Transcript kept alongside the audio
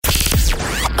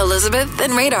Elizabeth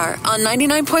and Radar on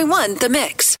 99.1 The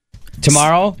Mix.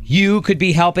 Tomorrow, you could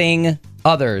be helping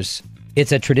others.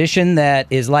 It's a tradition that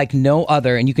is like no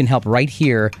other, and you can help right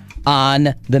here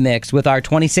on The Mix with our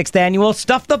 26th annual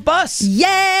Stuff the Bus.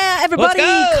 Yeah, everybody,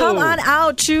 come on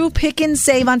out to Pick and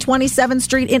Save on 27th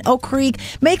Street in Oak Creek.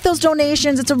 Make those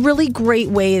donations. It's a really great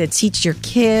way to teach your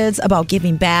kids about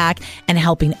giving back and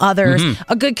helping others.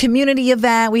 A good community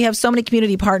event. We have so many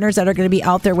community partners that are going to be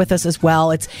out there with us as well.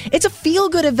 It's a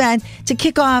feel-good event to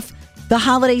kick off the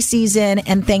holiday season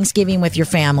and Thanksgiving with your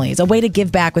families. A way to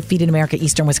give back with Feeding America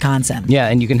Eastern Wisconsin. Yeah,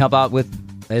 and you can help out with,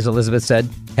 as Elizabeth said,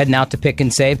 heading out to Pick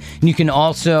and Save. And you can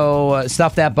also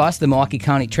stuff that bus, the Milwaukee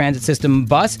County Transit System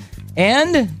bus.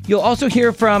 And you'll also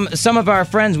hear from some of our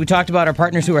friends. We talked about our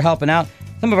partners who are helping out.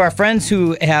 Some of our friends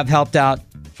who have helped out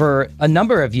for a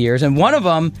number of years. And one of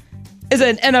them is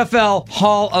an NFL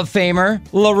Hall of Famer,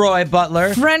 LeRoy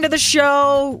Butler. Friend of the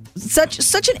show,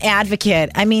 such an advocate.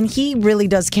 I mean, he really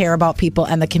does care about people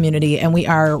and the community, and we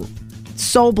are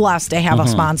so blessed to have a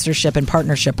sponsorship and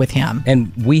partnership with him.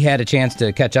 And we had a chance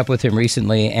to catch up with him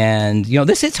recently, and,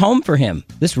 this hits home for him.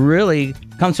 This really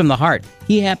comes from the heart.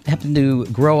 He happened to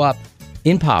grow up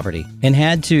in poverty and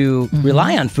had to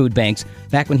rely on food banks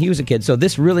back when he was a kid. So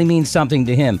this really means something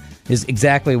to him, is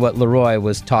exactly what LeRoy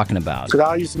was talking about. Because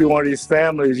I used to be one of these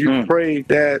families, you pray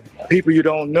that people you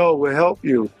don't know will help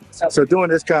you. So doing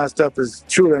this kind of stuff is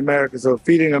truly America. So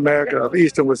Feeding America of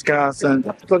Eastern Wisconsin.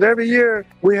 So every year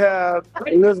we have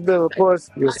Elizabeth, of course,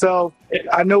 yourself.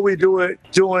 I know we do it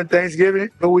during Thanksgiving,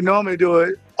 but we normally do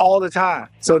it all the time.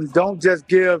 So don't just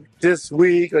give this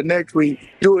week or next week,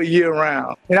 do it year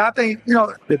round. And I think,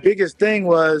 the biggest thing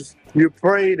was you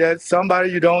pray that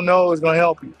somebody you don't know is going to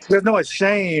help you. There's no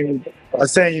shame of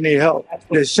saying you need help.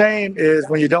 The shame is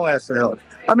when you don't ask for help.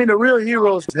 I mean, the real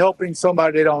hero is helping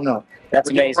somebody they don't know. That's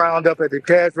amazing. Round up at the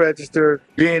cash register,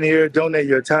 being here, donate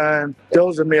your time.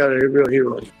 Those are me are the real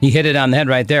heroes. He hit it on the head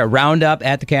right there. Round up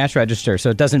at the cash register. So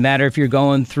it doesn't matter if you're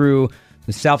going through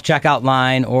the self-checkout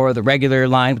line or the regular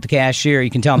line with the cashier. You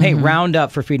can tell them, hey, round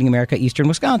up for Feeding America Eastern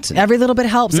Wisconsin. Every little bit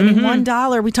helps. I mean,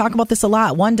 $1, we talk about this a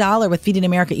lot. $1 with Feeding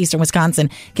America Eastern Wisconsin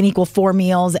can equal 4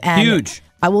 meals. And huge.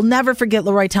 I will never forget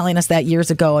LeRoy telling us that years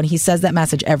ago, and he says that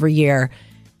message every year.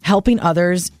 Helping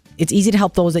others, it's easy to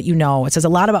help those that you know. It says a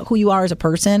lot about who you are as a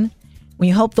person when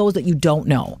you help those that you don't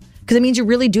know. Because it means you're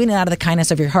really doing it out of the kindness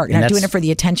of your heart. You're not doing it for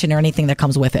the attention or anything that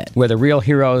comes with it. Where the real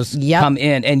heroes come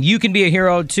in. And you can be a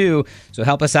hero, too. So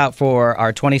help us out for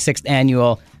our 26th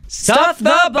annual Stuff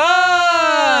the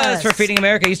Bus for Feeding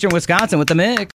America Eastern Wisconsin with The Mix.